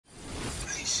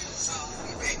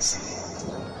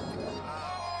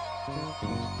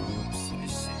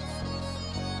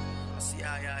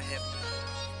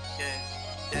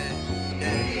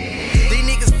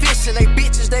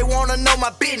wanna know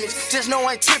my business. Just know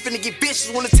I ain't tripping to get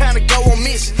bitches when it's time to go on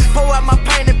mission. Pour out my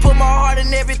pain and put my heart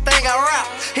in everything I rap.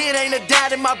 It ain't a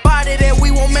doubt in my body that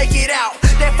we won't make it out.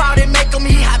 That foul that make him,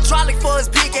 he hydraulic for his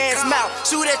big ass mouth.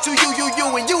 Shoot at you,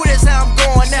 and you, that's how I'm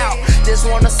going out. Just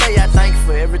wanna say I thank you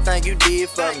for everything you did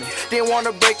for me. Didn't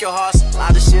wanna break your heart, so a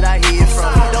lot of shit I hear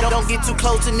from you. Don't get too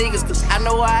close to niggas, cause I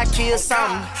know I kill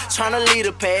something. Tryna lead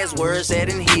the past words that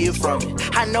didn't hear from you.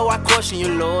 I know I question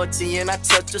your loyalty and I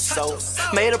touch your soul.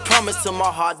 Made a promise to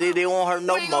my heart that it won't hurt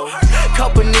no more.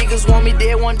 Couple niggas want me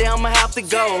dead, one day I'ma have to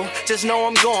go. Just know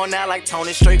I'm going out like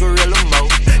Tony, straight gorilla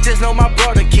mode. Just know my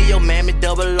brother kill your mammy,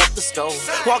 double up the score.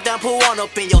 Walk down, put one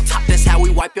up in your top, that's how we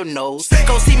wipe your nose.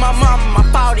 Go see my mama,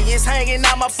 my 40 is hanging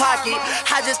out my pocket.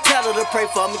 I just tell her to pray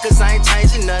for me, cause I ain't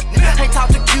changing nothing. Ain't talk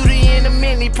to Cutie in a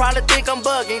minute, he probably think I'm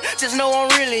bugging. Just know I'm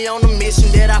really on a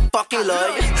mission that I fucking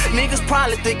love you. Niggas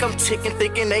probably think I'm chicken,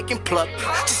 thinking they can pluck.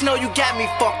 Just know you got me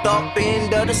fucked up in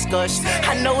the discussion.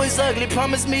 I know it's ugly,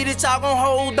 promise me that y'all gon'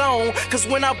 hold on. Cause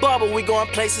when I bubble, we going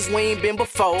places we ain't been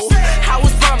before. I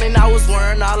was bumming, I was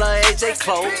wearing all her AJ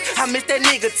clothes. I miss that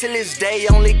nigga till this day,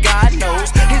 only God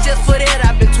knows. And just for that,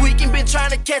 I've been tweaking, been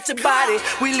trying to catch a body.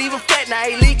 We leave him fat, now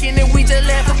he leaking, and we just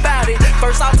laugh about it.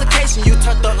 First altercation, you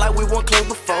turned up like we weren't close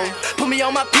before. Put me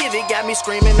on my pivot, got me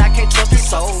screaming, I can't trust the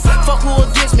soul. Fuck who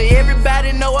against me,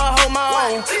 everybody know I hold my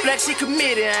own. Black she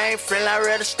committed, I ain't friendly, I'd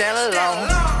rather stand alone.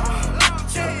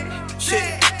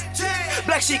 Shit.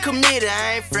 Black she committed,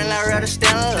 I ain't friendly, I'd rather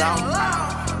stand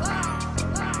alone.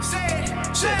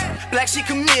 Black she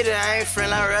committed, I ain't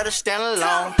friendly, I'd rather stand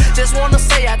alone. Just wanna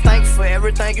say I thank you for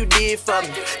everything you did for me.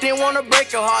 Didn't wanna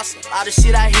break your heart, so all the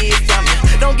shit I hear from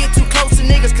you. Don't get too close to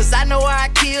niggas, cause I know I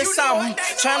kill something.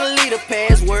 Tryna lead the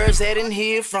past words that didn't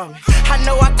hear from me. I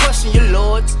know I question your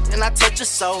loyalty and I touch your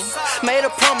soul. Made a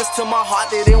promise to my heart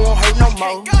that it won't hurt no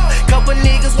more. Couple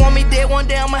niggas want me dead, one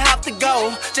day I'ma have to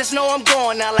go. Just know I'm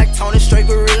going out like Tony, straight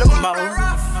gorilla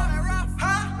mode.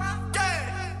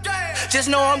 Just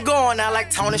know I'm going out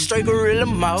like Tony, straight gorilla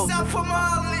mode.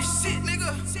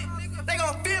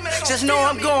 Just know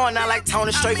I'm going out like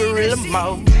Tony, straight gorilla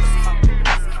mode.